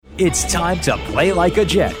It's time to play like a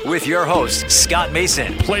Jet with your host, Scott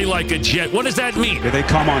Mason. Play like a Jet. What does that mean? Here they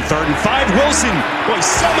come on 3rd and 5. Wilson, boy,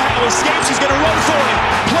 somehow escapes. He's going to run for it.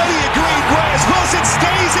 Plenty of green grass. Wilson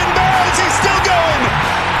stays in bounds. He's still going.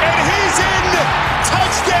 And he's in.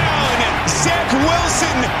 Touchdown. Zach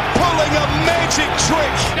Wilson pulling a magic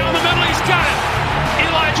trick. Down the middle, he's got it.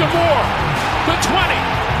 Elijah Moore. The 20.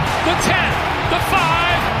 The 10. The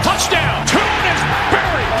 5. Touchdown. Tune is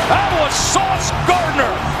buried. That was Sauce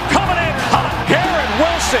Gardner coming in hot. Garrett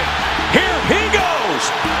Wilson. Here he goes.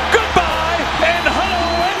 Goodbye and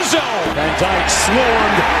hello end zone. Van Dyke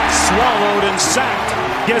swarmed, swallowed, and sacked.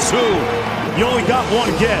 Guess who? You only got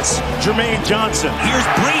one guess. Jermaine Johnson. Here's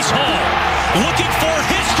Breece Hall looking for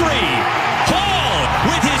history. Hall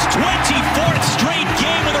with his 24th straight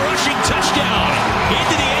game with a rushing touchdown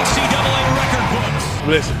into the NCAA record books.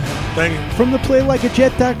 Listen, thank you. From the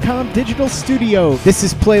PlayLikeAJet.com digital studio, this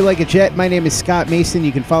is Play Like a Jet. My name is Scott Mason.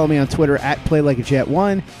 You can follow me on Twitter at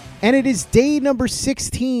PlayLikeAJet1. And it is day number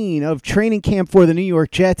 16 of training camp for the New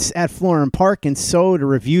York Jets at Florham Park. And so to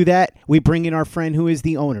review that, we bring in our friend who is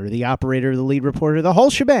the owner, the operator, the lead reporter, the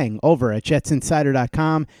whole shebang over at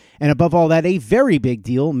JetsInsider.com. And above all that, a very big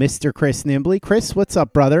deal, Mr. Chris Nimbley. Chris, what's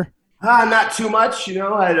up, brother? Not too much,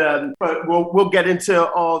 but we'll get into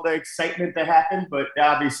all the excitement that happened, but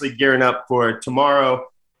obviously gearing up for tomorrow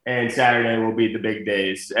and Saturday will be the big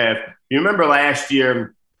days. If you remember last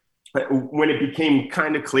year when it became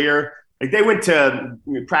kind of clear, like they went to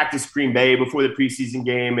practice Green Bay before the preseason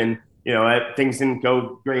game and, things didn't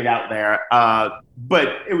go great out there. But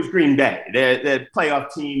it was Green Bay, the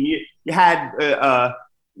playoff team.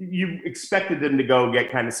 You expected them to go get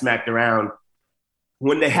kind of smacked around.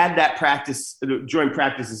 When they had that joint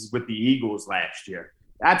practices with the Eagles last year,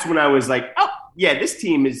 that's when I was like, oh, yeah, this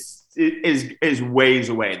team is ways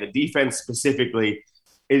away. The defense specifically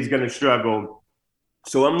is going to struggle.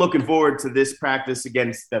 So I'm looking forward to this practice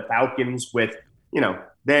against the Falcons with,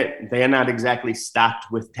 they're not exactly stocked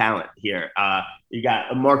with talent here. You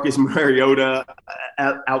got Marcus Mariota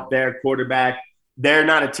out there, quarterback. They're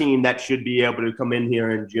not a team that should be able to come in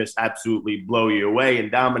here and just absolutely blow you away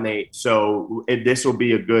and dominate. So this will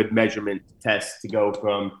be a good measurement test to go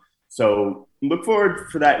from. So look forward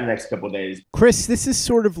for that in the next couple of days. Chris, this is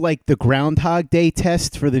sort of like the Groundhog Day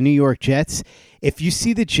test for the New York Jets. If you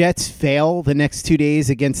see the Jets fail the next 2 days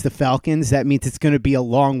against the Falcons, that means it's going to be a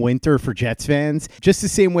long winter for Jets fans. Just the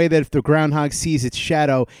same way that if the groundhog sees its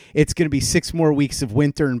shadow, it's going to be 6 more weeks of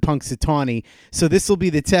winter in Punxsutawney. So this will be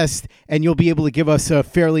the test, and you'll be able to give us a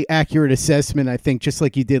fairly accurate assessment, I think, just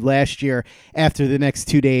like you did last year after the next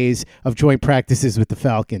 2 days of joint practices with the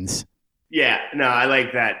Falcons. Yeah, no, I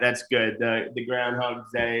like that. That's good. The Groundhog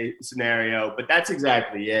Day scenario, but that's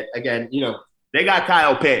exactly it. Again, they got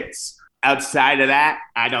Kyle Pitts. Outside of that,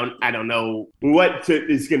 I don't know what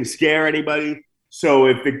is going to scare anybody. So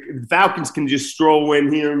if the Falcons can just stroll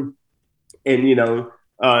in here and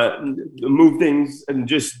move things and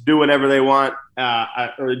just do whatever they want,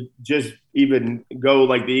 or just even go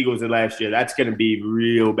like the Eagles did last year, that's going to be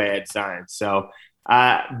real bad signs. So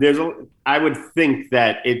I would think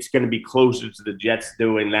that it's going to be closer to the Jets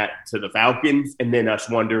doing that to the Falcons, and then us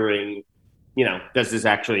wondering, does this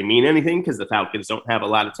actually mean anything? Because the Falcons don't have a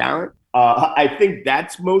lot of talent. I think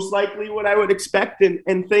that's most likely what I would expect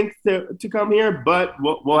and think to come here, but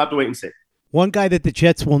we'll have to wait and see. One guy that the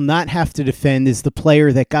Jets will not have to defend is the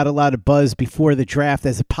player that got a lot of buzz before the draft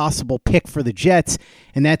as a possible pick for the Jets,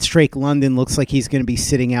 and that's Drake London. Looks like he's going to be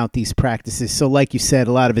sitting out these practices. So like you said,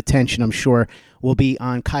 a lot of attention, I'm sure, will be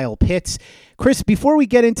on Kyle Pitts. Chris, before we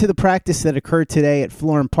get into the practice that occurred today at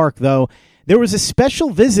Florham Park, though, there was a special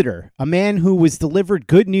visitor, a man who was delivered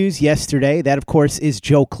good news yesterday. That, of course, is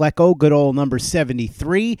Joe Klecko, good old number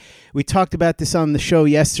 73. We talked about this on the show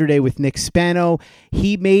yesterday with Nick Spano.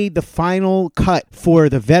 He made the final cut for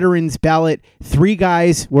the veterans ballot. 3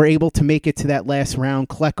 guys were able to make it to that last round.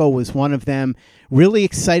 Klecko was one of them. Really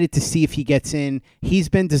excited to see if he gets in. He's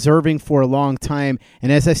been deserving for a long time.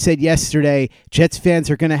 And as I said yesterday, Jets fans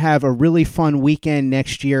are going to have a really fun weekend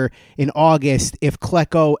next year in August if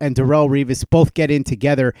Klecko and Darrelle Revis both get in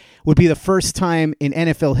together. Would be the first time in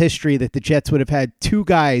NFL history that the Jets would have had 2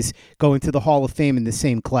 guys go into the Hall of Fame in the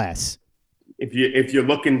same class. If you're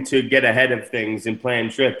looking to get ahead of things and plan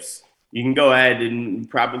trips, you can go ahead and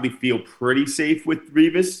probably feel pretty safe with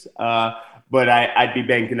Revis. But I'd be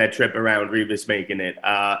banking that trip around Revis making it.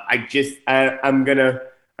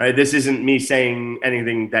 This isn't me saying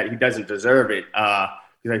anything that he doesn't deserve it, because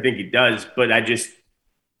I think he does. But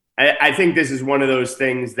I think this is one of those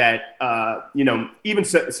things that, even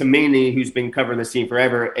Samini, who's been covering this team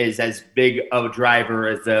forever, is as big of a driver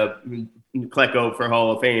as the Klecko for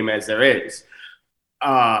Hall of Fame as there is.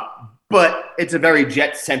 But it's a very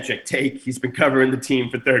Jet-centric take. He's been covering the team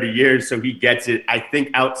for 30 years, so he gets it. I think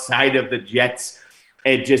outside of the Jets,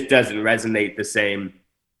 it just doesn't resonate the same.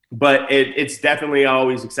 But it's definitely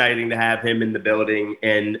always exciting to have him in the building,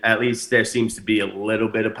 and at least there seems to be a little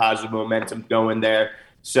bit of positive momentum going there.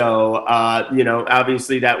 So,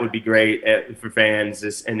 obviously that would be great for fans.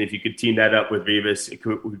 And if you could team that up with Revis,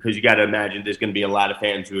 because you got to imagine there's going to be a lot of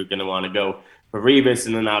fans who are going to want to go for Revis,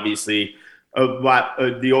 and then obviously a lot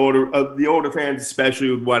of the older fans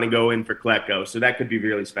especially would want to go in for Klecko. So that could be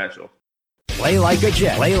really special. Play like a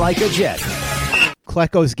Jet. Play like a Jet.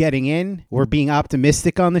 Klecko's getting in. We're being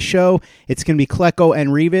optimistic on the show. It's going to be Klecko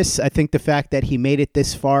and Revis. I think the fact that he made it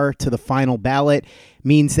this far to the final ballot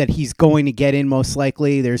means that he's going to get in most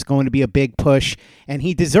likely. There's going to be a big push, and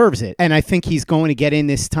he deserves it. And I think he's going to get in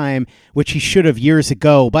this time, which he should have years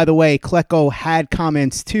ago. By the way, Klecko had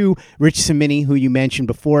comments to Rich Cimini, who you mentioned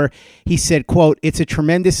before. He said, quote, "It's a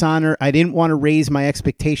tremendous honor. I didn't want to raise my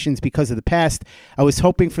expectations because of the past. I was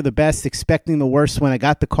hoping for the best, expecting the worst. When I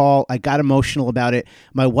got the call, I got emotional about it.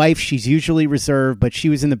 My wife, she's usually reserved, but she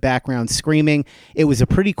was in the background screaming. It was a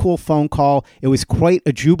pretty cool phone call. It was quite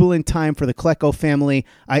a jubilant time for the Klecko family.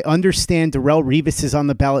 I understand Darrelle Revis is on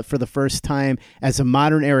the ballot for the first time as a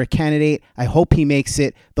modern era candidate. I hope he makes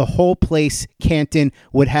it. The whole place, Canton,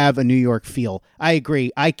 would have a New York feel." I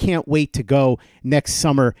agree. I can't wait to go next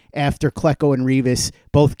summer after Klecko and Revis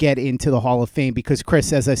both get into the Hall of Fame because,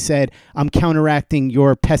 Chris, as I said, I'm counteracting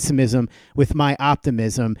your pessimism with my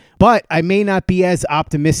optimism. But I may not be as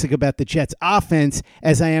optimistic about the Jets' offense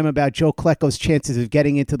as I am about Joe Klecko's chances of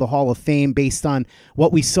getting into the Hall of Fame based on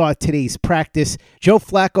what we saw at today's practice. Joe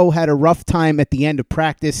Flacco had a rough time at the end of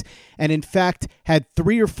practice and, in fact, had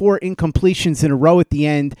 3 or 4 incompletions in a row at the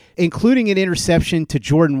end, including an interception to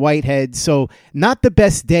Jordan Whitehead. So not the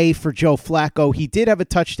best day for Joe Flacco. He did have a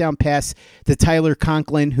touchdown pass to Tyler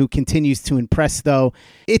Conklin, who continues to impress, though.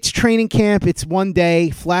 It's training camp. It's one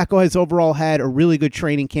day. Flacco has overall had a really good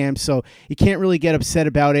training camp, so you can't really get upset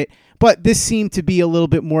about it. But this seemed to be a little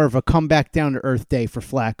bit more of a comeback down-to-earth day for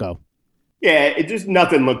Flacco. Yeah, it just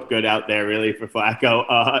nothing looked good out there really for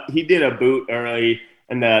Flacco. He did a boot early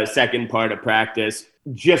in the second part of practice.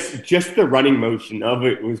 Just the running motion of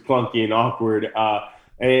it was clunky and awkward.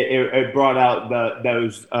 It brought out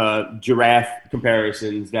those giraffe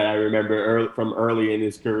comparisons that I remember from early in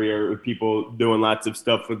his career, with people doing lots of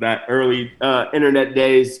stuff with that early internet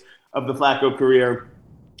days of the Flacco career.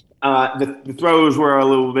 The throws were a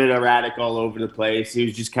little bit erratic all over the place. He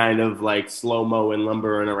was just kind of like slow-mo and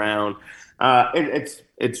lumbering around.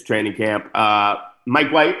 It's training camp.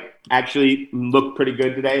 Mike White actually looked pretty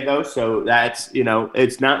good today, though. So that's,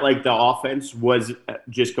 it's not like the offense was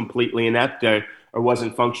just completely inept or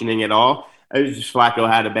wasn't functioning at all. It was just Flacco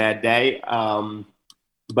had a bad day.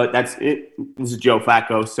 But that's it. This is Joe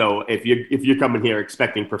Flacco. So if you're coming here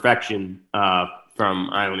expecting perfection from,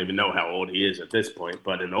 I don't even know how old he is at this point,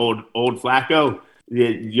 but an old Flacco,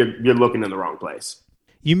 you're looking in the wrong place.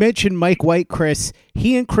 You mentioned Mike White, Chris.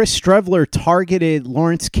 He and Chris Streveler targeted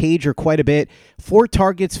Lawrence Cager quite a bit. 4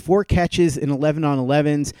 targets, 4 catches in 11 on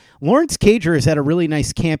 11s. Lawrence Cager has had a really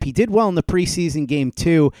nice camp. He did well in the preseason game,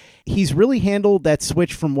 too. He's really handled that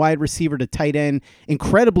switch from wide receiver to tight end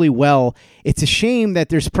incredibly well. It's a shame that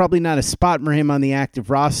there's probably not a spot for him on the active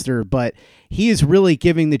roster, but he is really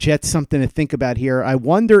giving the Jets something to think about here. I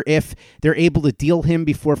wonder if they're able to deal him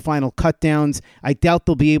before final cutdowns. I doubt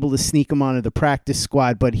they'll be able to sneak him onto the practice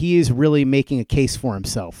squad, but he is really making a case for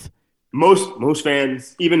himself. Most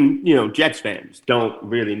fans, even Jets fans, don't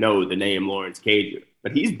really know the name Lawrence Cager,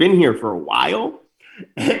 but he's been here for a while.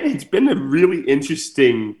 It's been a really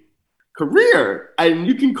interesting career, and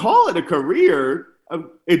you can call it a career.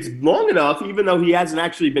 It's long enough, even though he hasn't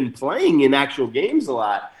actually been playing in actual games a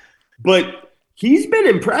lot. But he's been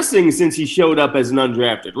impressing since he showed up as an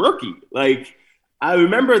undrafted rookie. Like, I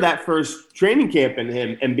remember that first training camp in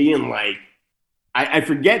him and being like, I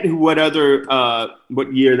forget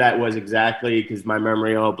what year that was exactly, because my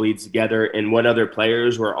memory all bleeds together, and what other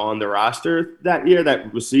players were on the roster that year,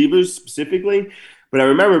 that receivers specifically. But I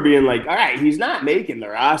remember being like, all right, he's not making the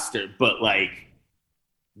roster, but like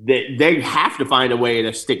they have to find a way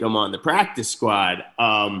to stick him on the practice squad.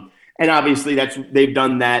 And obviously they've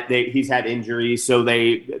done that. He's had injuries, so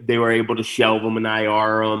they were able to shelve him and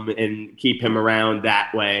IR him and keep him around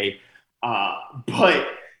that way.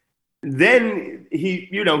 But then he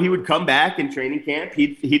would come back in training camp.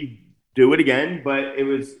 He'd do it again, but it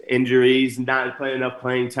was injuries, not playing enough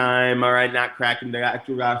playing time. All right, not cracking the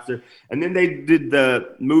actual roster. And then they did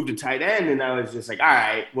the move to tight end, and I was just like, all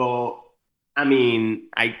right, well, I mean,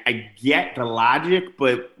 I get the logic,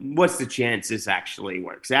 but what's the chance this actually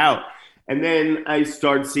works out? And then I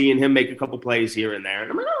started seeing him make a couple plays here and there.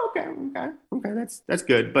 And I'm like, oh, okay, that's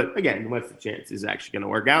good. But again, what's the chance is actually going to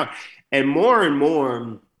work out? And more,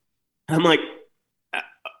 I'm like,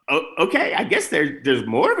 okay, I guess there's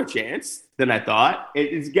more of a chance than I thought.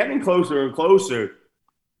 It's getting closer and closer.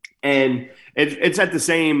 And it's at the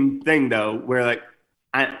same thing, though, where like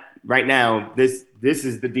right now, this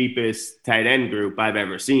is the deepest tight end group I've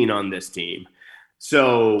ever seen on this team.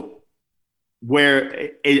 So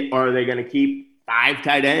where are they going to keep 5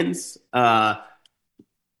 tight ends? Like,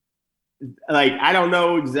 I don't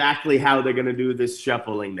know exactly how they're going to do this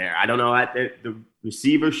shuffling there. I don't know the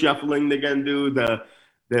receiver shuffling they're going to do,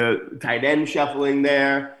 the tight end shuffling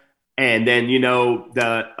there. And then,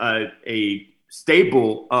 a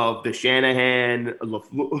staple of the Shanahan,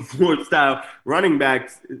 LaFleur style running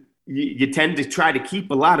backs, you tend to try to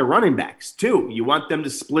keep a lot of running backs too. You want them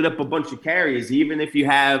to split up a bunch of carries, even if you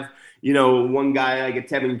have, one guy like a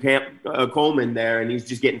Tevin Coleman there and he's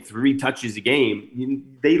just getting 3 touches a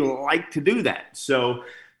game. They like to do that. So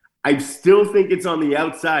I still think it's on the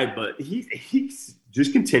outside, but he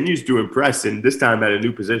just continues to impress, and this time at a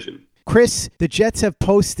new position. Chris, the Jets have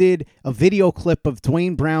posted a video clip of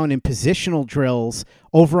Duane Brown in positional drills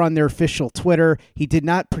over on their official Twitter. He did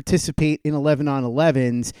not participate in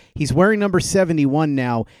 11-on-11s. He's wearing number 71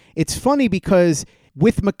 now. It's funny because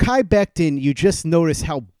with Mekhi Becton, you just notice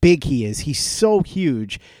how big he is. He's so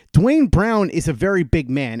huge. Duane Brown is a very big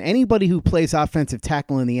man. Anybody who plays offensive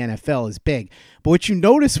tackle in the NFL is big. But what you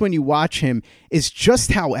notice when you watch him is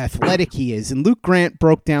just how athletic he is. And Luke Grant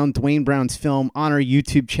broke down Duane Brown's film on our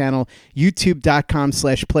YouTube channel,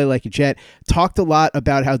 youtube.com/playlikeajet. Talked a lot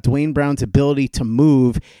about how Duane Brown's ability to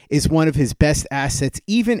move is one of his best assets,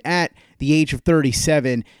 even at the age of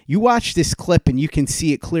 37. You watch this clip and you can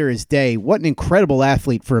see it clear as day. What an incredible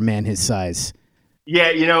athlete for a man his size.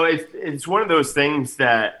 Yeah, it's one of those things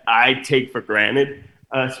that I take for granted,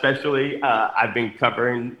 especially I've been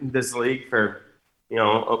covering this league for,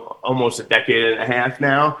 almost a decade and a half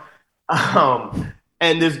now.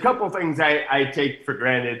 And there's a couple of things I take for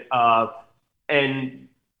granted. And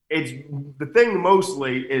it's the thing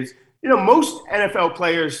mostly is, most NFL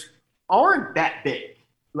players aren't that big.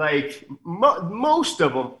 Like most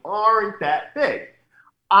of them aren't that big.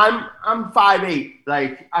 I'm 5'8".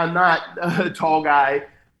 Like, I'm not a tall guy,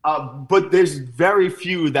 but there's very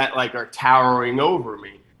few that like are towering over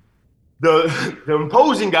me. The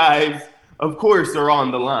imposing guys, of course, are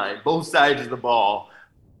on the line, both sides of the ball.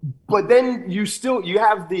 But then you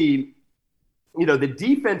have the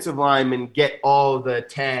defensive linemen get all the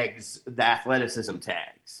tags, the athleticism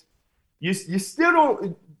tags. You still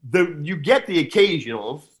don't. You get the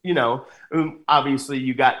occasionals, obviously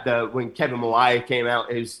you got when Kevin Mawae came out,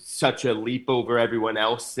 it was such a leap over everyone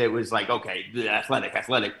else. It was like, okay,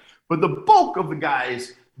 athletic. But the bulk of the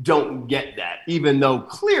guys don't get that, even though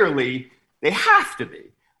clearly they have to be.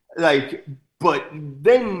 Like, but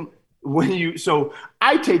then so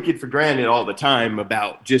I take it for granted all the time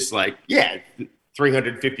about just like,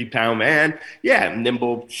 350-pound man. Yeah,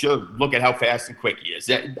 nimble, sure. Look at how fast and quick he is.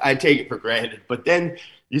 I take it for granted. But then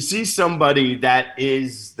you see somebody that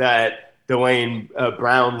is that Duane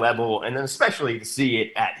Brown level, and then especially to see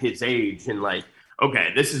it at his age and like,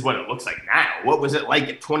 okay, this is what it looks like now. What was it like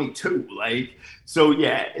at 22? Like, so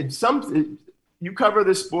yeah, it's something. You cover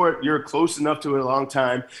this sport, you're close enough to it a long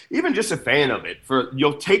time, even just a fan of it.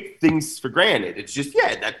 You'll take things for granted. It's just,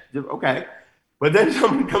 okay. But then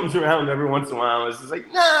someone comes around every once in a while and it's just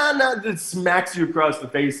like, nah, it smacks you across the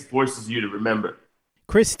face, forces you to remember.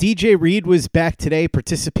 Chris, DJ Reed was back today,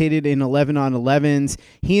 participated in 11-on-11s.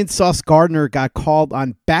 He and Sauce Gardner got called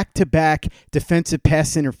on back-to-back defensive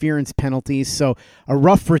pass interference penalties, so a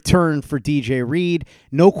rough return for DJ Reed.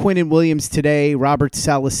 No Quinnen Williams today. Robert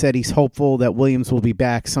Saleh said he's hopeful that Williams will be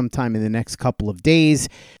back sometime in the next couple of days.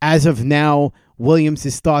 As of now, Williams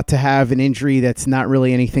is thought to have an injury that's not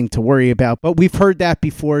really anything to worry about, but we've heard that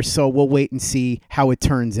before, so we'll wait and see how it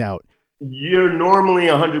turns out. You're normally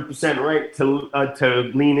 100% right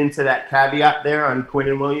to lean into that caveat there on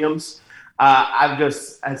Quinnen Williams.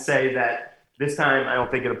 I say that this time I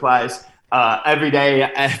don't think it applies. Every day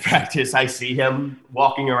at practice, I see him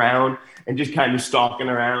walking around and just kind of stalking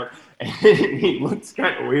around, and he looks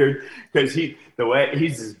kind of weird because he's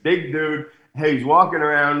this big dude. He's walking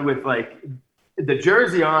around with like the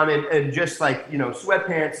jersey on and just like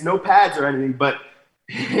sweatpants, no pads or anything, but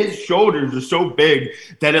his shoulders are so big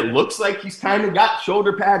that it looks like he's kind of got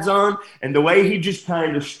shoulder pads on, and the way he just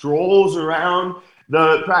kind of strolls around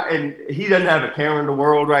and he doesn't have a care in the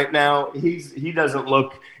world right now. He doesn't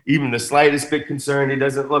look even the slightest bit concerned. He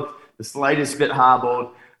doesn't look the slightest bit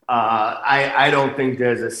hobbled. I don't think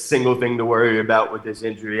there's a single thing to worry about with this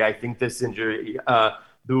injury. I think this injury,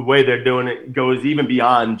 the way they're doing it, goes even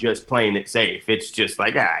beyond just playing it safe. It's just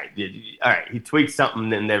like, all right, he tweaked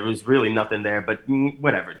something and there was really nothing there, but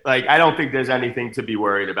whatever. Like, I don't think there's anything to be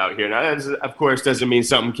worried about here. Now, that, of course, doesn't mean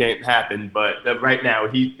something can't happen, but right now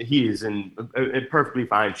he is in a perfectly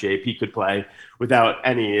fine shape. He could play without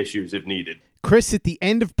any issues if needed. Chris, at the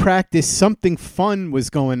end of practice, something fun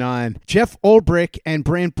was going on. Jeff Ulbrich and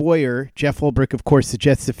Brant Boyer, Jeff Ulbrich, of course, the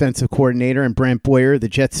Jets defensive coordinator, and Brant Boyer, the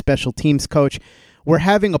Jets special teams coach, were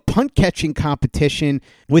having a punt catching competition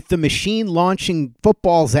with the machine launching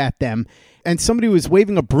footballs at them. And somebody was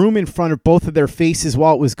waving a broom in front of both of their faces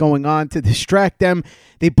while it was going on to distract them.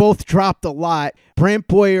 They both dropped a lot. Brant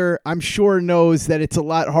Boyer, I'm sure, knows that it's a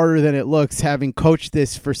lot harder than it looks, having coached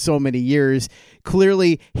this for so many years.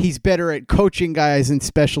 Clearly, he's better at coaching guys in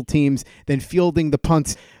special teams than fielding the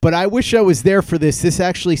punts. But I wish I was there for this. This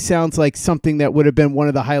actually sounds like something that would have been one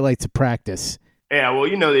of the highlights of practice. Yeah, well,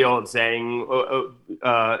 you know the old saying,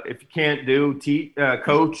 if you can't do,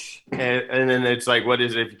 coach, and then it's like, what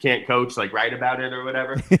is it? If you can't coach, like, write about it or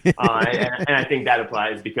whatever. And I think that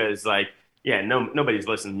applies because, like, yeah, nobody's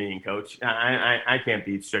listening to me and coach. I can't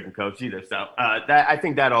be strict coach either. So I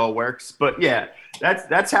think that all works. But, yeah,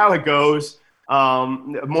 that's how it goes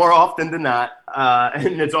more often than not.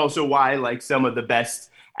 And it's also why, like, some of the best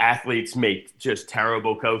athletes make just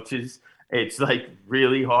terrible coaches. It's like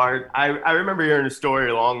really hard. I remember hearing a story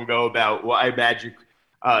long ago about why Magic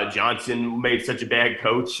Johnson made such a bad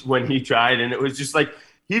coach when he tried. And it was just like,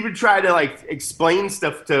 he would try to like explain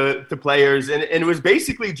stuff to players. And it was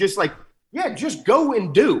basically just like, yeah, just go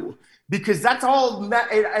and do, because that's all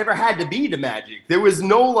it ever had to be to Magic. There was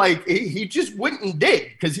no like, he just went and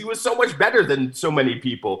did because he was so much better than so many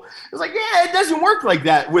people. It was like, yeah, it doesn't work like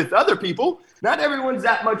that with other people. Not everyone's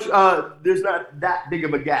that much, there's not that big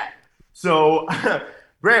of a gap. So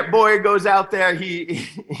Brant Boyer goes out there.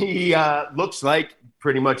 He looks like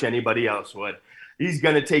pretty much anybody else would. He's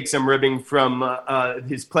going to take some ribbing from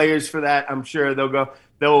his players for that. I'm sure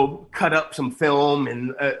they'll cut up some film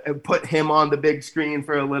and put him on the big screen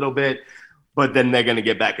for a little bit. But then they're going to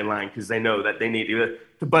get back in line because they know that they need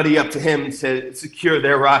to buddy up to him and secure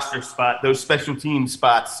their roster spot, those special team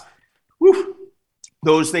spots. Whew,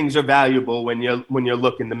 those things are valuable when you're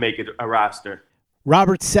looking to make it a roster.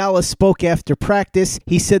 Robert Saleh spoke after practice.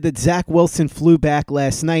 He said that Zach Wilson flew back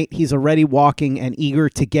last night. He's already walking and eager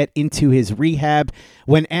to get into his rehab.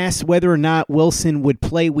 When asked whether or not Wilson would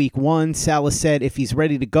play week 1, Saleh said if he's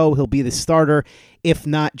ready to go, he'll be the starter. If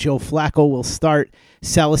not, Joe Flacco will start.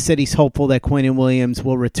 Saleh said he's hopeful that Quinnen Williams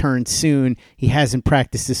will return soon. He hasn't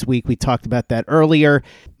practiced this week. We talked about that earlier.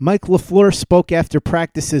 Mike LaFleur spoke after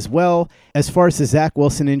practice as well. As far as the Zach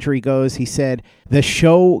Wilson injury goes, he said, the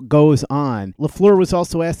show goes on. LaFleur was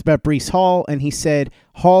also asked about Breece Hall, and he said,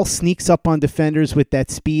 Hall sneaks up on defenders with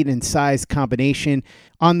that speed and size combination.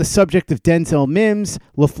 On the subject of Denzel Mims,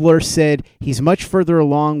 LaFleur said he's much further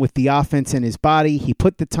along with the offense and his body. He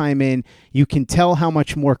put the time in. You can tell how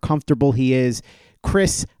much more comfortable he is.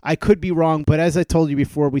 Chris, I could be wrong, but as I told you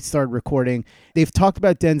before we started recording, they've talked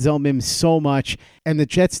about Denzel Mims so much, and the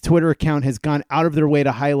Jets Twitter account has gone out of their way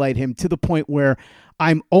to highlight him to the point where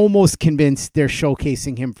I'm almost convinced they're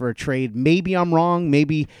showcasing him for a trade. Maybe I'm wrong.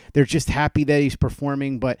 Maybe they're just happy that he's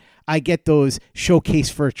performing, but I get those showcase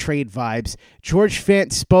for a trade vibes. George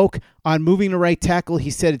Fant spoke on moving to right tackle.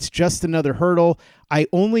 He said it's just another hurdle. I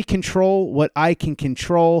only control what I can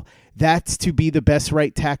control. That's to be the best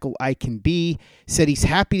right tackle I can be. Said he's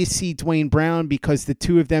happy to see Dwayne Brown because the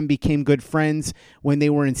two of them became good friends when they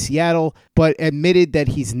were in Seattle, but admitted that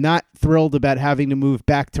he's not thrilled about having to move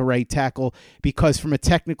back to right tackle because from a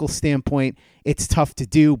technical standpoint, it's tough to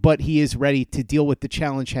do, but he is ready to deal with the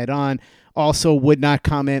challenge head on. Also would not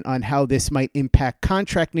comment on how this might impact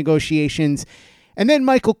contract negotiations. And then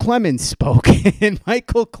Michael Clemens spoke, and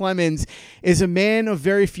Michael Clemens is a man of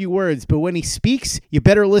very few words, but when he speaks, you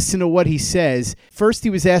better listen to what he says. First, he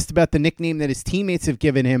was asked about the nickname that his teammates have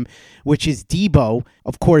given him, which is Debo.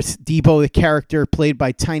 Of course, Debo, the character played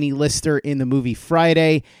by Tiny Lister in the movie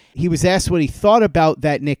Friday. He was asked what he thought about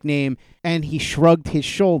that nickname, and he shrugged his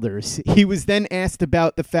shoulders. He was then asked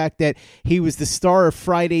about the fact that he was the star of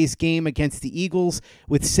Friday's game against the Eagles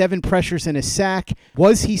with 7 pressures and a sack.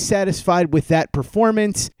 Was he satisfied with that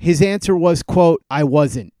performance? His answer was, quote, I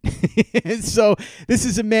wasn't. So this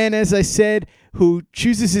is a man, as I said, who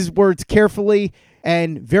chooses his words carefully.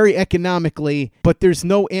 and very economically, but there's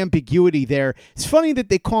no ambiguity there. It's funny that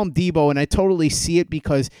they call him Debo, and I totally see it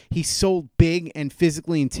because he's so big and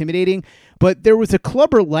physically intimidating, but there was a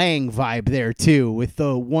Clubber Lang vibe there too with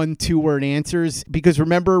the 1-2 word answers, because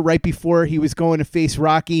remember right before he was going to face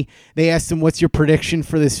Rocky, they asked him, what's your prediction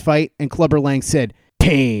for this fight? And Clubber Lang said,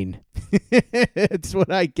 pain. It's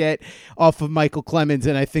what I get off of Michael Clemens,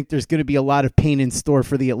 and I think there's going to be a lot of pain in store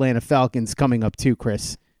for the Atlanta Falcons coming up too,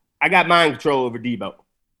 Chris. I got mind control over Debo.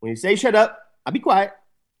 When you say shut up, I'll be quiet.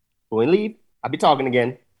 When you leave, I'll be talking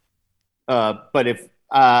again. But if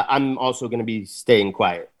I'm also going to be staying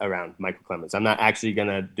quiet around Michael Clemens. I'm not actually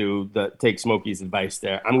going to take Smokey's advice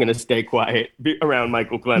there. I'm going to stay quiet around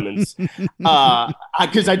Michael Clemens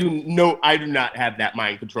because I do not have that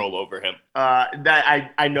mind control over him.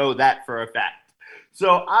 I know that for a fact. So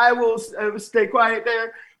I will stay quiet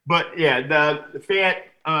there. But yeah, the Fant,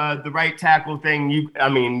 the right tackle thing. You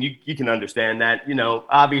can understand that.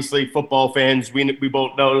 Obviously, football fans, we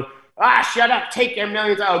both know. Shut up, take their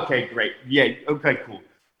millions. Okay, great. Yeah, okay, cool.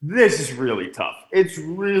 This is really tough. It's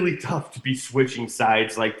really tough to be switching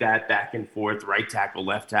sides like that, back and forth, right tackle,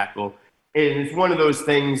 left tackle. And it's one of those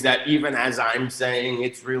things that even as I'm saying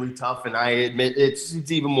it's really tough, and I admit it's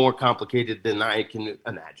even more complicated than I can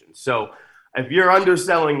imagine. So if you're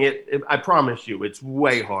underselling it, I promise you it's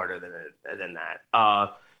way harder than that.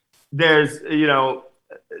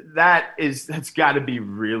 That's got to be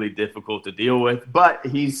really difficult to deal with, but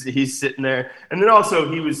he's sitting there. And then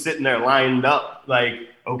also he was sitting there lined up like,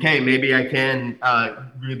 okay, maybe I can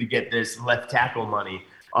really get this left tackle money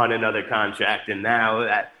on another contract. And now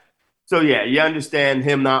that, so yeah, you understand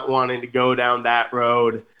him not wanting to go down that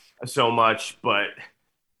road so much, but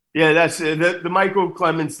yeah, that's the Michael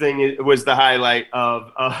Clemens thing was the highlight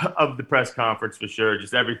of the press conference for sure.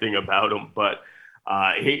 Just everything about him, but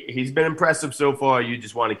he's been impressive so far. You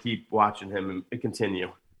just want to keep watching him and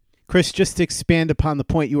continue. Chris, just to expand upon the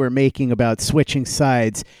point you were making about switching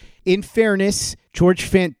sides, in fairness, George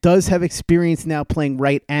Fant does have experience now playing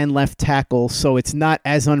right and left tackle, so it's not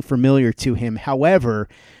as unfamiliar to him. However,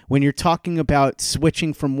 when you're talking about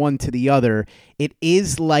switching from one to the other, it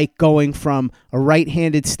is like going from a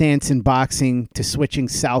right-handed stance in boxing to switching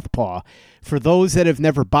southpaw. For those that have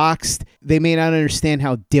never boxed, they may not understand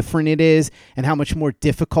how different it is and how much more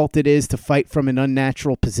difficult it is to fight from an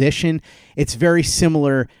unnatural position. It's very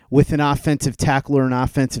similar with an offensive tackle or an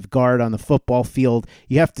offensive guard on the football field.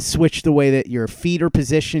 You have to switch the way that your feet are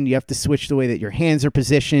positioned. You have to switch the way that your hands are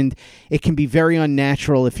positioned. It can be very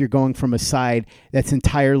unnatural if you're going from a side that's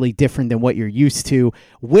entirely different than what you're used to,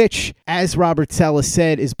 which, as Robert Saleh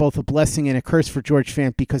said, is both a blessing and a curse for George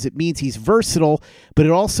Fant because it means he's versatile, but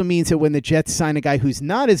it also means that when the Jets sign a guy who's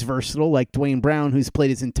not as versatile, like Dwayne Brown, who's played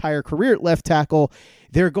his entire career at left tackle,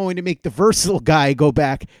 they're going to make the versatile guy go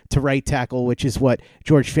back to right tackle, which is what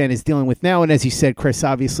George Fant is dealing with now. And as you said, Chris,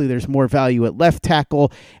 obviously there's more value at left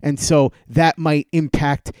tackle, and so that might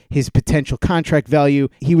impact his potential contract value.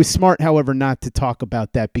 He was smart, however, not to talk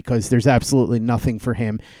about that because there's absolutely nothing for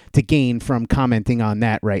him to gain from commenting on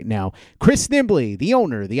that right now. Chris Nimbley, the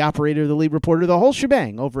owner, the operator, the lead reporter, the whole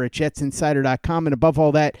shebang over at JetsInsider.com, and above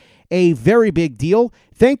all that, a very big deal.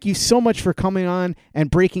 Thank you so much for coming on and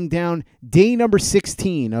breaking down day number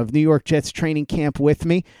 16 of New York Jets training camp with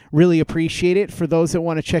me. Really appreciate it. For those that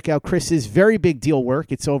want to check out Chris's very big deal work,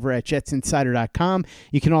 it's over at JetsInsider.com.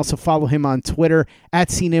 You can also follow him on Twitter at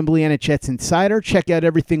CNimbley and at JetsInsider. Check out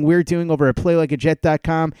everything we're doing over at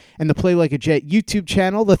PlayLikeAJet.com and the Play Like a Jet YouTube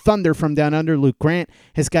channel. The Thunder from Down Under, Luke Grant,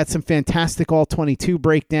 has got some fantastic All-22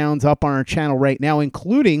 breakdowns up on our channel right now,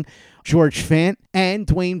 including George Fant and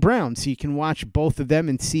Dwayne Brown. So you can watch both of them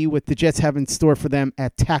and see what the Jets have in store for them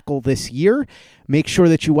at tackle this year. Make sure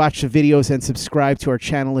that you watch the videos and subscribe to our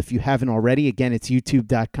channel if you haven't already. Again, it's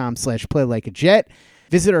youtube.com/playlikeajet.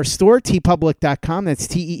 Visit our store, teepublic.com. That's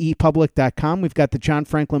teepublic.com. We've got the John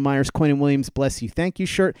Franklin Myers, Quentin Williams, Bless You, Thank You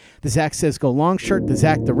shirt, the Zach Says Go Long shirt, the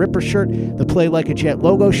Zach the Ripper shirt, the Play Like a Jet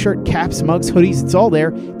logo shirt, caps, mugs, hoodies. It's all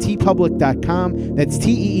there. teepublic.com. That's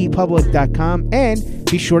teepublic.com. And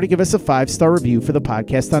be sure to give us a 5-star review for the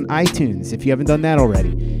podcast on iTunes if you haven't done that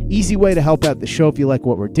already. Easy way to help out the show if you like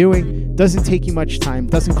what we're doing. Doesn't take you much time,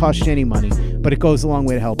 doesn't cost you any money, but it goes a long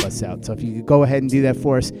way to help us out. So if you could go ahead and do that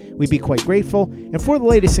for us, we'd be quite grateful. And for the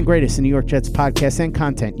latest and greatest in New York Jets podcasts and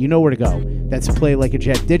content, you know where to go. That's Play Like a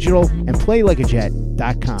Jet Digital and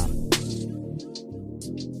PlayLikeAJet.com.